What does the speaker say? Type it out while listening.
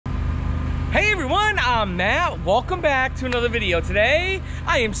Hey everyone, I'm Matt. Welcome back to another video. Today,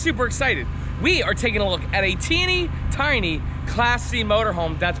 I am super excited. We are taking a look at a teeny tiny Class C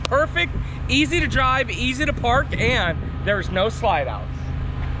motorhome that's perfect, easy to drive, easy to park, and there's no slide outs.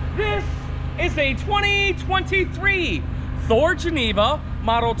 This is a 2023 Thor Geneva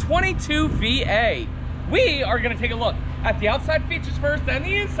Model 22 VA. We are gonna take a look at the outside features first and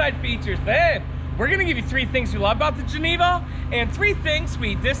the inside features. Then we're gonna give you 3 things we love about the Geneva and 3 things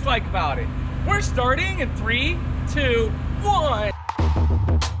we dislike about it. We're starting in 3, 2, 1.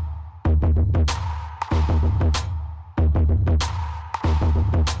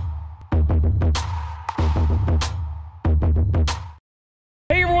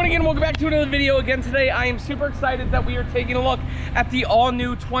 Hey everyone, again, welcome back to another video. Again today, I am super excited that we are taking a look at the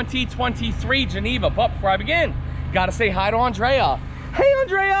all-new 2023 Geneva. But before I begin, gotta say hi to Andrea. Hey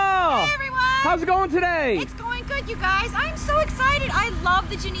Andrea! Hey everyone! How's it going today? It's going good, you guys. I'm so excited. I love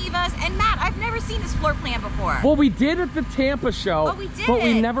the Genevas. And Matt, I've never seen this floor plan before. Well, we did at the Tampa show. Oh, we did. But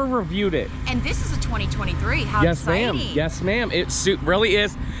we never reviewed it. And this is a 2023. How exciting. Yes, ma'am. It really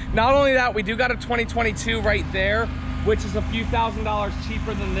is. Not only that, we do got a 2022 right there, which is a few $1,000s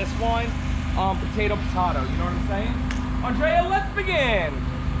cheaper than this one. Potato, you know what I'm saying? Andrea, let's begin.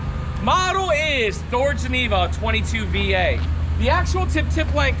 Model is Thor Geneva 22 VA. The actual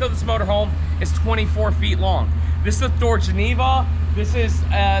tip length of this motorhome is 24 feet long. This is a Thor Geneva. This is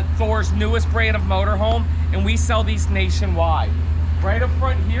Thor's newest brand of motorhome, and we sell these nationwide. Right up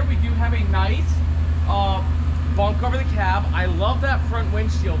front here, we do have a nice bunk over the cab. I love that front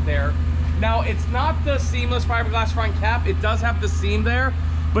windshield there. Now, it's not the seamless fiberglass front cap. It does have the seam there,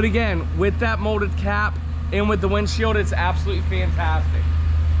 but again, with that molded cap and with the windshield, it's absolutely fantastic.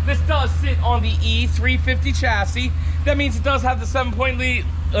 This does sit on the E350 chassis. That means it does have the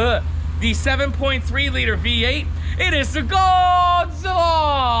 7.3 liter V8. It is the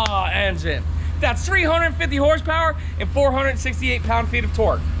Godzilla engine. That's 350 horsepower and 468 pound-feet of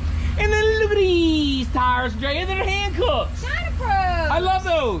torque. And then look at these tires, Jay. They're hand cooks. Dyna-Pros. I love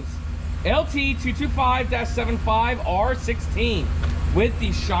those. LT225-75R16 with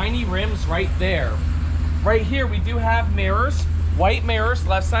these shiny rims right there. Right here, we do have mirrors. White mirrors,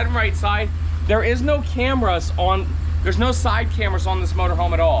 left side and right side. There is no cameras on, there's no side cameras on this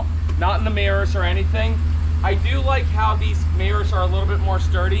motorhome at all. Not in the mirrors or anything. I do like how these mirrors are a little bit more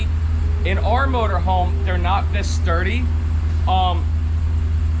sturdy. In our motorhome, they're not this sturdy. So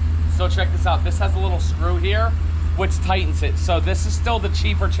check this out. This has a little screw here, which tightens it. So this is still the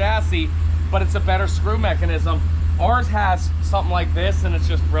cheaper chassis, but it's a better screw mechanism. Ours has something like this, and it's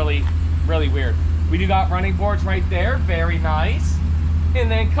just really, really weird. We do got running boards right there, very nice.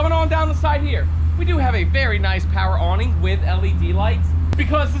 And then coming on down the side here, we do have a very nice power awning with LED lights.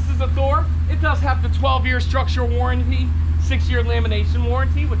 Because this is a Thor, it does have the 12-year structural warranty, 6-year lamination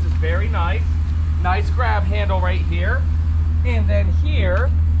warranty, which is very nice. Nice grab handle right here. And then here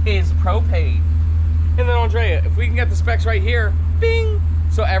is propane. And then Andrea, if we can get the specs right here, bing,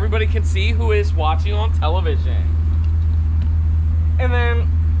 so everybody can see who is watching on television. And then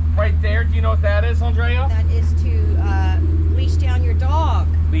right there, do you know what that is, Andrea? That is to leash down your dog.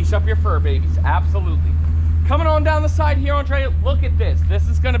 Leash up your fur babies, absolutely. Coming on down the side here, Andrea, look at this. This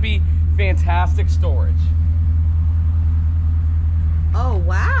is gonna be fantastic storage. Oh,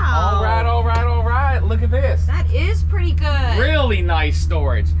 wow. All right, all right, all right. Look at this. That is pretty good. Really nice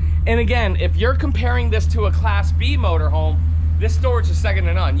storage. And again, if you're comparing this to a Class B motorhome, this storage is second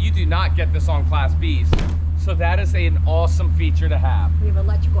to none. You do not get this on Class Bs. So that is an awesome feature to have. We have an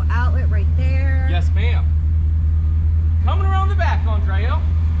electrical outlet right there. Yes, ma'am. Coming around the back, Andrea,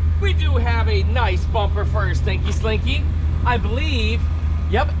 we do have a nice bumper for your Stinky Slinky. I believe,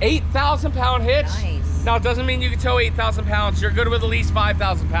 yep, 8,000 pound hitch. Nice. Now, it doesn't mean you can tow 8,000 pounds. You're good with at least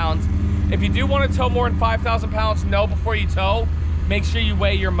 5,000 pounds. If you do want to tow more than 5,000 pounds, know before you tow, make sure you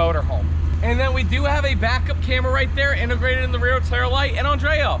weigh your motorhome. And then we do have a backup camera right there integrated in the rear tail light. And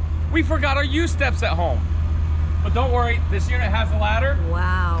Andrea, we forgot our U-steps at home. But don't worry, this unit has a ladder.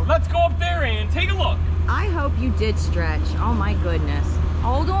 Wow. Let's go up there and take a look. I hope you did stretch. Oh my goodness.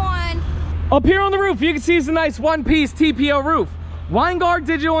 Hold on. Up here on the roof, you can see it's a nice one-piece TPO roof. Line guard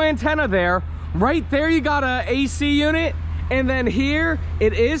digital antenna there. Right there, you got a AC unit. And then here,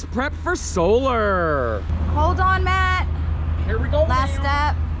 it is prepped for solar. Hold on, Matt. Here we go. Last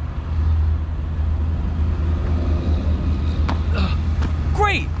step.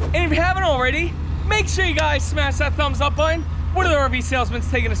 Great. And if you haven't already, make sure you guys smash that thumbs up button. What are the RV salesmen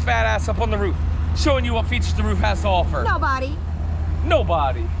taking his fat ass up on the roof, showing you what features the roof has to offer? Nobody.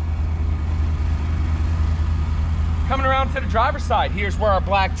 Nobody. Coming around to the driver's side, here's where our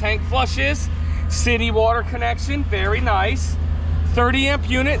black tank flush is. City water connection, very nice. 30 amp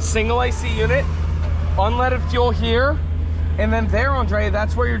unit, single AC unit, unleaded fuel here. And then there, Andrea,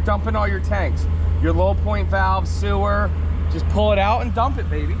 that's where you're dumping all your tanks. Your low point valve, sewer, just pull it out and dump it,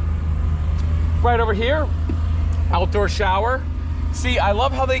 baby. Right over here, outdoor shower. See, I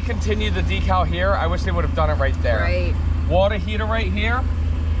love how they continue the decal here. I wish they would have done it right there. Right. Water heater right here,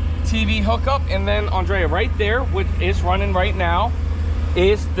 TV hookup, and then Andrea, right there, which is running right now,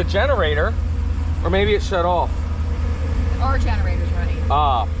 is the generator, or maybe it shut off. Our generator's running.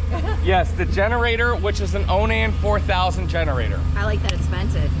 Yes, the generator, which is an Onan 4000 generator. I like that it's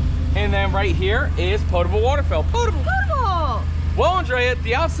vented. And then right here is potable water fill. Potable. Well, Andrea,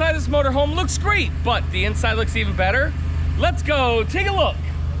 the outside of this motorhome looks great, but the inside looks even better. Let's go take a look.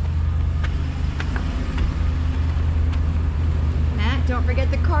 Matt, don't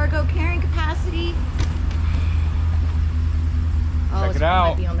forget the cargo carrying capacity. Oh, Check it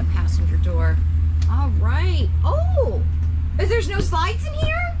out. Might be on the passenger door. All right. Oh, there's no slides in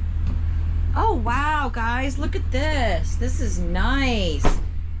here? Oh, wow, guys, look at this. This is nice.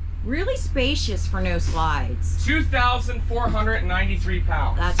 Really spacious for no slides. 2,493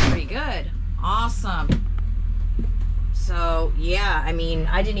 pounds. That's pretty good. Awesome. So, yeah, I mean,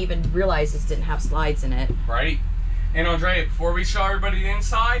 I didn't even realize this didn't have slides in it. Right. And Andrea, before we show everybody the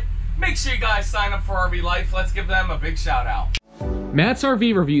inside, make sure you guys sign up for RV Life. Let's give them a big shout out. Matt's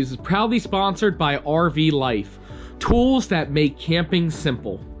RV Reviews is proudly sponsored by RV Life, tools that make camping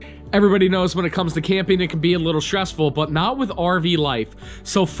simple. Everybody knows when it comes to camping, it can be a little stressful, but not with RV Life.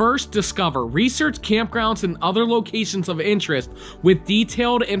 So first, discover, research campgrounds and other locations of interest with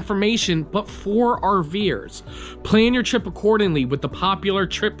detailed information, but for RVers. Plan your trip accordingly with the popular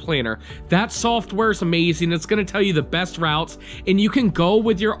Trip Planner. That software is amazing. It's going to tell you the best routes, and you can go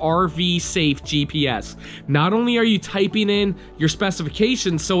with your RV Safe GPS. Not only are you typing in your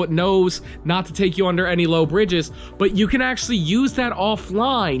specifications so it knows not to take you under any low bridges, but you can actually use that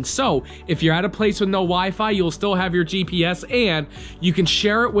offline. So if you're at a place with no Wi-Fi, you'll still have your GPS, and you can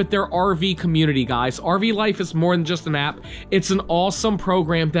share it with their RV community, guys. RV Life is more than just an app. It's an awesome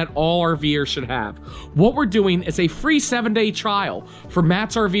program that all RVers should have. What we're doing is a free 7-day trial for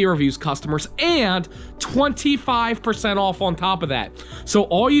Matt's RV Reviews customers and 25% off on top of that. So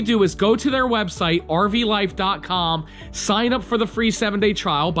all you do is go to their website, rvlife.com, sign up for the free 7-day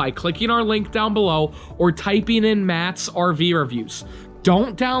trial by clicking our link down below or typing in Matt's RV Reviews.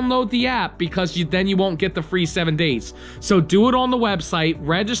 Don't download the app because then you won't get the free 7 days. So do it on the website,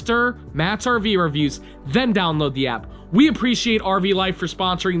 register Matt's RV Reviews, then download the app. We appreciate RV Life for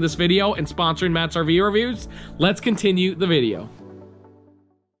sponsoring this video and sponsoring Matt's RV Reviews. Let's continue the video.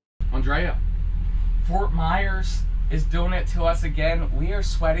 Andrea, Fort Myers is doing it to us again. We are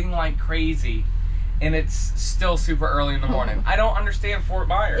sweating like crazy, and it's still super early in the morning. I don't understand Fort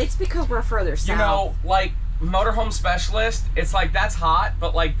Myers. It's because we're further south. You know, like, motorhome specialist, it's like that's hot,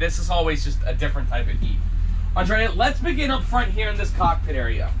 but like this is always just a different type of heat. Andrea, let's begin up front here in this cockpit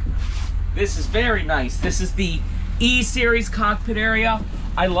area. This is very nice. This is the E-Series cockpit area.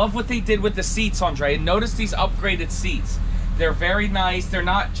 I love what they did with the seats, Andrea. Notice these upgraded seats. They're very nice. They're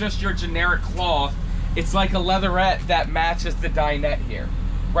not just your generic cloth. It's like a leatherette that matches the dinette here.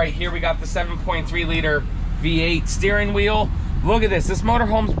 Right here we got the 7.3 liter V8 steering wheel. Look at this. This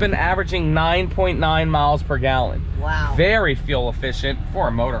motorhome's been averaging 9.9 miles per gallon. Wow. Very fuel efficient for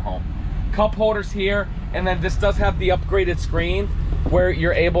a motorhome. Cup holders here, and then this does have the upgraded screen where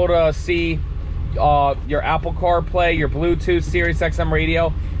you're able to see your Apple CarPlay, your Bluetooth, Sirius XM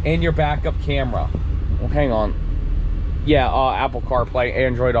radio, and your backup camera. Well, hang on. Yeah, Apple CarPlay,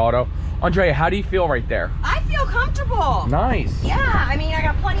 Android Auto. Andrea, how do you feel right there? I feel comfortable. Nice. Yeah, I mean, I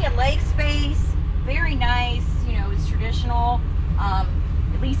got plenty of leg space. Very nice. You know, it's traditional. At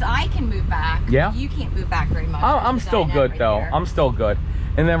least I can move back. Yeah. You can't move back very much. I'm still good, though. I'm still good.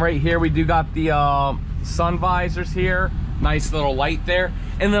 And then right here, we do got the sun visors here. Nice little light there.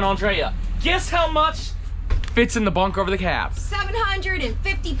 And then, Andrea, guess how much fits in the bunk over the cab?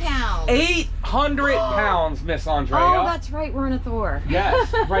 750 pounds. 800 pounds, Miss Andrea. Oh, that's right. We're on a Thor.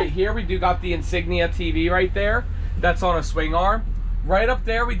 Yes. Right here, we do got the Insignia TV right there. That's on a swing arm. Right up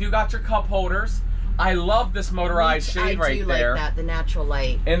there, we do got your cup holders. I love this motorized shade right there. I do like that, the natural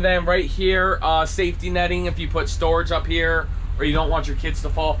light. And then right here, safety netting if you put storage up here or you don't want your kids to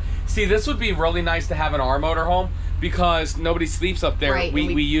fall. See, this would be really nice to have in our motorhome because nobody sleeps up there. Right,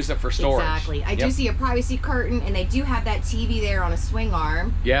 we use it for storage. Exactly. I do see a privacy curtain, and they do have that TV there on a swing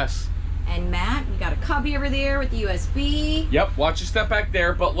arm. Yes. And Matt, we got a cubby over there with the USB. Yep, watch your step back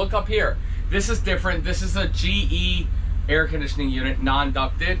there, but look up here. This is different. This is a GE air conditioning unit,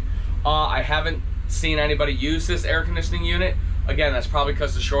 non-ducted. I haven't seen anybody use this air conditioning unit. Again, that's probably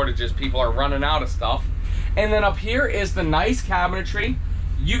because the shortages, people are running out of stuff. And then up here is the nice cabinetry.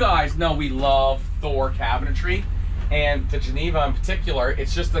 You guys know we love Thor cabinetry, and the Geneva in particular.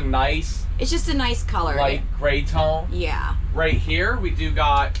 It's just a nice color, light gray tone. Yeah. Right here we do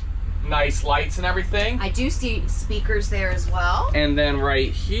got nice lights and everything. I do see speakers there as well. And then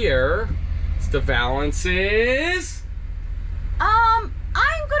right here, the valances. I'm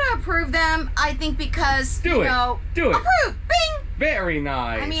gonna approve them. I think because Do it. approve. Bing. Very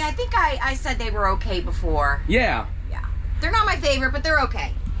nice. I mean, I think I said they were okay before. Yeah. Yeah. They're not my favorite, but they're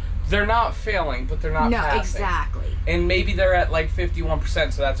okay. They're not failing, but they're not passing. Exactly. And maybe they're at like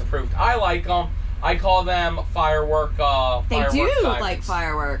 51%, so that's approved. I like them. I call them firework. They do diamonds. look like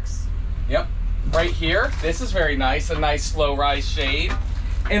fireworks. Yep. Right here, this is very nice. A nice slow rise shade.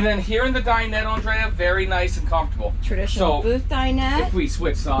 And then here in the dinette, Andrea, very nice and comfortable. Traditional booth dinette. If we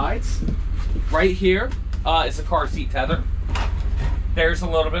switch sides, right here is a car seat tether. There's a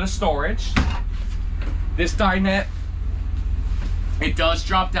little bit of storage. This dinette, it does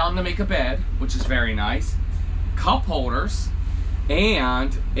drop down to make a bed, which is very nice. Cup holders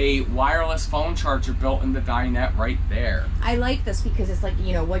and a wireless phone charger built in the dinette right there. I like this because it's like,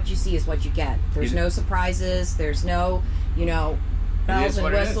 what you see is what you get. There's no surprises. There's no, bells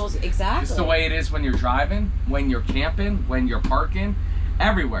and whistles. Exactly. It's the way it is when you're driving, when you're camping, when you're parking,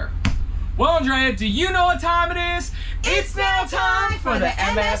 everywhere. Well, Andrea, do you know what time it is? It's now time for the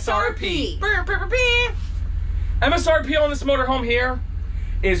MSRP. MSRP on this motorhome here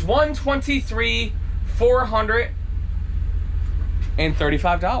is $123,435.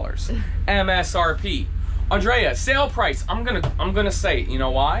 MSRP. Andrea, sale price. I'm gonna say it. You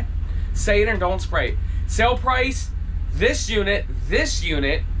know why? Say it and don't spray it. Sale price. This unit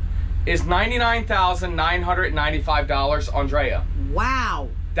is $99,995, Andrea. Wow.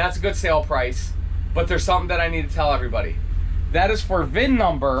 That's a good sale price, but there's something that I need to tell everybody. That is for VIN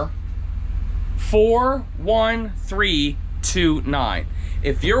number 41329.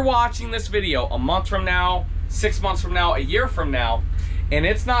 If you're watching this video a month from now, 6 months from now, a year from now, and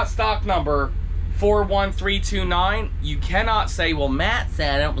it's not stock number 41329, you cannot say, well, Matt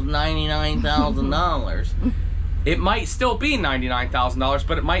said it was $99,000. It might still be $99,000,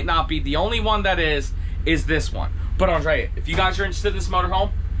 but it might not be. The only one that is this one. But Andrea, if you guys are interested in this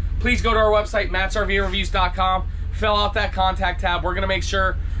motorhome, please go to our website, mattsrvreviews.com, fill out that contact tab. We're gonna make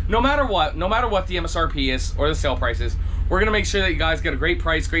sure, no matter what the MSRP is or the sale price is, we're gonna make sure that you guys get a great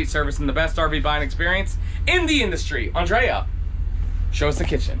price, great service, and the best RV buying experience in the industry. Andrea, show us the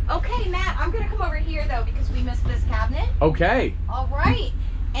kitchen. Okay, Matt, I'm gonna come over here though because we missed this cabinet. Okay. All right.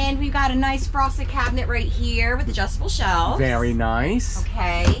 And we've got a nice frosted cabinet right here with adjustable shelves. Very nice.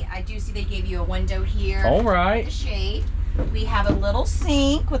 Okay, I do see they gave you a window here. All right. With the shade. We have a little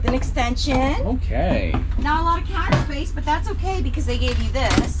sink with an extension. Okay. Not a lot of counter space, but that's okay because they gave you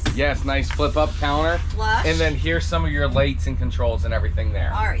this. Yes, nice flip-up counter. Flush. And then here's some of your lights and controls and everything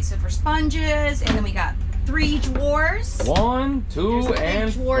there. All right, so for sponges, and then we got 3 drawers. 1, 2, There's a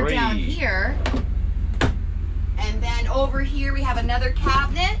and big drawer 3. down here. And then over here we have another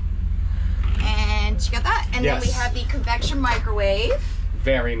cabinet. And you got that. And yes. then we have the convection microwave.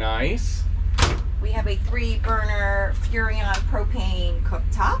 Very nice. We have a 3-burner Furrion propane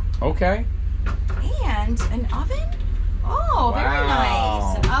cooktop. Okay. And an oven. Oh, very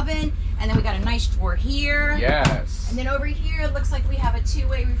wow. nice. An oven. And then we got a nice drawer here. Yes. And then over here it looks like we have a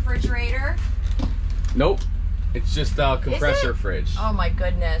 2-way refrigerator. Nope. It's just a compressor fridge. Oh my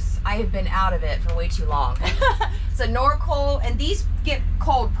goodness. I have been out of it for way too long. It's a Norcold, and these get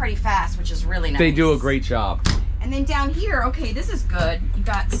cold pretty fast, which is really nice. They do a great job. And then down here, okay, this is good. You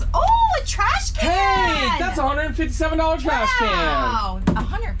got, a trash can! Hey, that's a $157 trash can. Wow,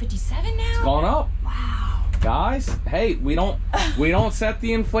 157 now? It's gone up. Wow. Guys, hey, we don't set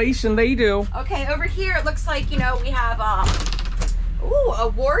the inflation, they do. Okay, over here it looks like, we have a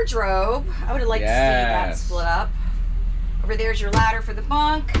wardrobe. I would have liked to see that split up. Over there's your ladder for the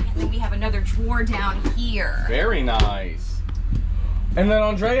bunk, and then we have another drawer down here. Very nice. And then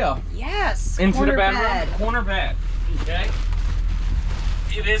Andrea. Yes. Into the bedroom. Bed. Corner bed. Okay.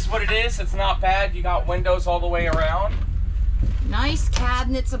 It is what it is. It's not bad. You got windows all the way around. Nice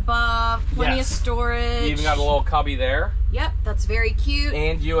cabinets above. Plenty of storage. You even got a little cubby there. Yep, that's very cute.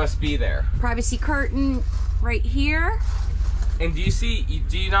 And USB there. Privacy curtain right here. And do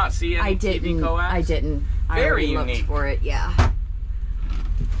you not see any TV coax? I didn't. Very I already unique. looked for it, yeah.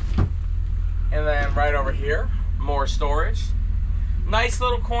 And then right over here, more storage. Nice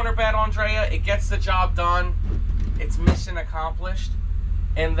little corner bed, Andrea. It gets the job done. It's mission accomplished.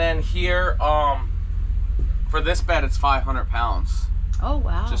 And then here, for this bed, it's 500 pounds. Oh,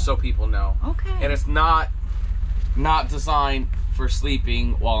 wow. Just so people know. Okay. And it's not designed for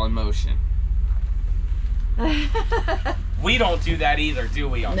sleeping while in motion. We don't do that either, do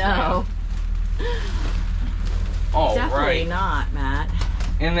we? No. All Definitely right. not, Matt.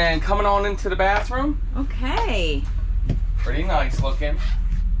 And then coming on into the bathroom. Okay. Pretty nice looking.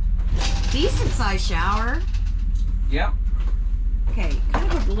 Decent sized shower. Yep. Okay,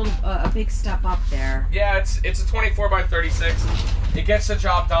 kind of a big step up there. Yeah, it's a 24 by 36. It gets the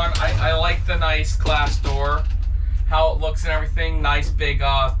job done. I like the nice glass door, how it looks and everything. Nice big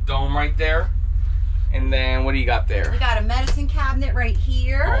dome right there. And then what do you got there? We got a medicine cabinet right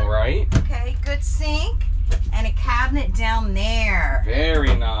here. All right. Okay, good sink. And a cabinet down there.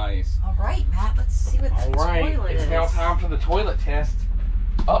 Very nice. All right, Matt, let's see what the toilet is. It's now time for the toilet test.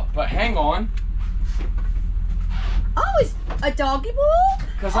 Oh, but hang on. Oh, it's a doggy bowl?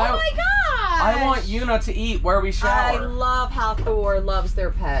 Because oh my gosh! I want Una to eat where we shower. I love how Thor loves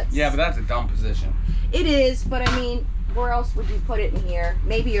their pets. Yeah, but that's a dumb position. It is, but I mean, where else would you put it in here?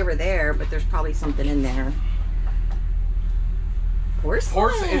 Maybe over there, but there's probably something in there.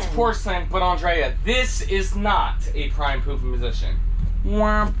 Porcelain. It's porcelain, but Andrea, this is not a prime pooping position.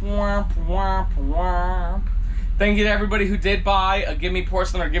 Womp, womp, womp, womp. Thank you to everybody who did buy a Give Me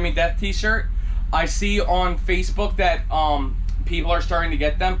Porcelain or Give Me Death t-shirt. I see on Facebook that people are starting to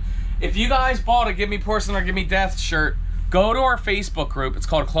get them. If you guys bought a Give Me Porcelain or Give Me Death shirt, go to our Facebook group. It's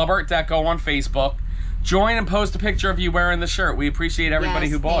called Club Art Deco on Facebook. Join and post a picture of you wearing the shirt. We appreciate everybody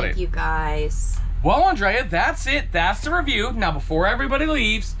who bought it. Thank you guys. Well, Andrea, that's it. That's the review. Now, before everybody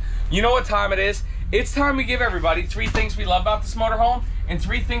leaves, you know what time it is. It's time we give everybody 3 things we love about this motorhome and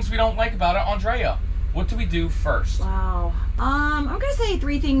 3 things we don't like about it. Andrea, what do we do first? Wow. I'm going to say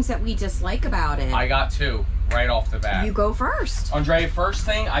 3 things that we dislike about it. I got 2 right off the bat. You go first. Andrea, first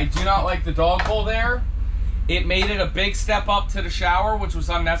thing, I do not like the dog bowl there. It made it a big step up to the shower, which was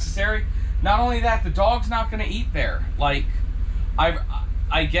unnecessary. Not only that, the dog's not going to eat there. Like,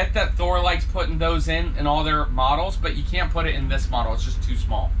 I get that Thor likes putting those in all their models, but you can't put it in this model. It's just too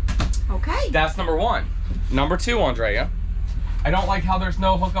small. Okay. That's number 1. Number 2, Andrea, I don't like how there's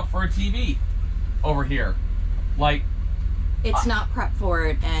no hookup for a TV over here. Like, it's not prepped for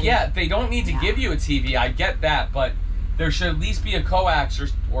it. And yeah, they don't need to give you a TV. I get that, but there should at least be a coax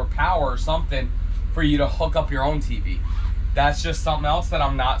or power or something for you to hook up your own TV. That's just something else that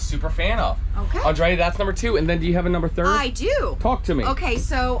I'm not super fan of. Okay. Andrea, that's number 2. And then do you have a number 3? I do. Talk to me. Okay,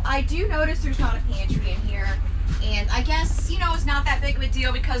 so I do notice there's not a pantry in here. And I guess, you know, it's not that big of a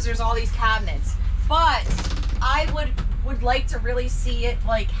deal because there's all these cabinets. But I would like to really see it,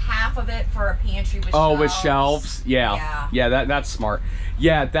 like half of it for a pantry with shelves. With shelves? Yeah. Yeah, that's smart.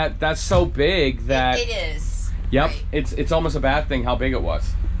 Yeah, that's so big that... It is. Yep. Right. It's almost a bad thing how big it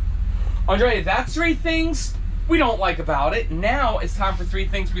was. Andrea, that's 3 things we don't like about it. Now it's time for 3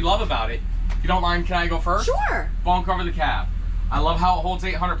 things we love about it. If you don't mind, can I go first? Sure. Bunk over the cab. I love how it holds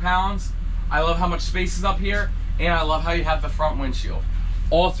 800 pounds. I love how much space is up here. And I love how you have the front windshield.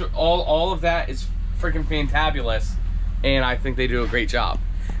 All of that is freaking fantabulous. And I think they do a great job.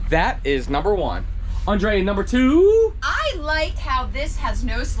 That is number 1. Andrea, number 2? I liked how this has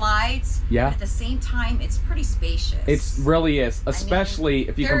no slides. Yeah. But at the same time, it's pretty spacious. It really is, especially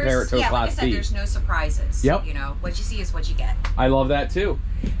if you compare it to a Class like I said, B. there's no surprises. Yep. You know, what you see is what you get. I love that too.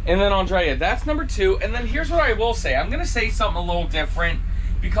 And then Andrea, that's number 2. And then here's what I will say. I'm going to say something a little different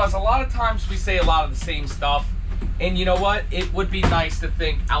because a lot of times we say a lot of the same stuff. And you know what? It would be nice to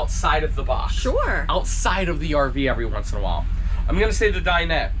think outside of the box. Sure. Outside of the RV every once in a while. I'm going to say the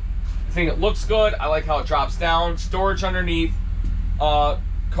dinette. I think it looks good. I like how it drops down. Storage underneath.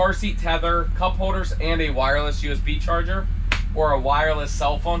 Car seat tether, cup holders, and a wireless USB charger or a wireless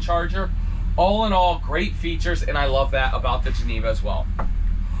cell phone charger. All in all, great features, and I love that about the Geneva as well.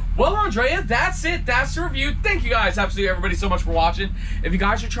 Well, Andrea, that's it. That's the review. Thank you guys, absolutely everybody, so much for watching. If you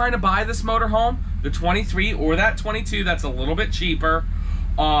guys are trying to buy this motorhome, the 23 or that 22, that's a little bit cheaper.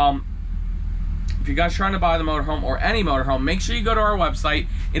 If you guys are trying to buy the motorhome or any motorhome, make sure you go to our website.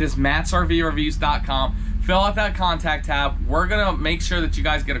 It is mattsrvreviews.com. Fill out that contact tab. We're going to make sure that you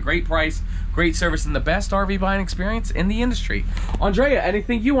guys get a great price, great service, and the best RV buying experience in the industry. Andrea,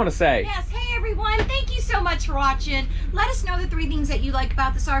 anything you want to say? Yes. Hey, everyone. Thank you so much for watching. Let us know the 3 things that you like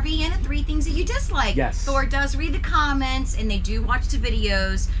about this RV and the 3 things that you dislike. Yes. Thor does read the comments, and they do watch the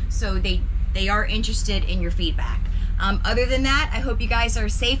videos, so they are interested in your feedback. Other than that, I hope you guys are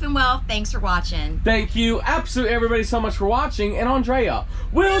safe and well. Thanks for watching. Thank you, absolutely everybody, so much for watching. And Andrea,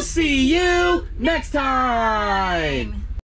 we'll see you next time.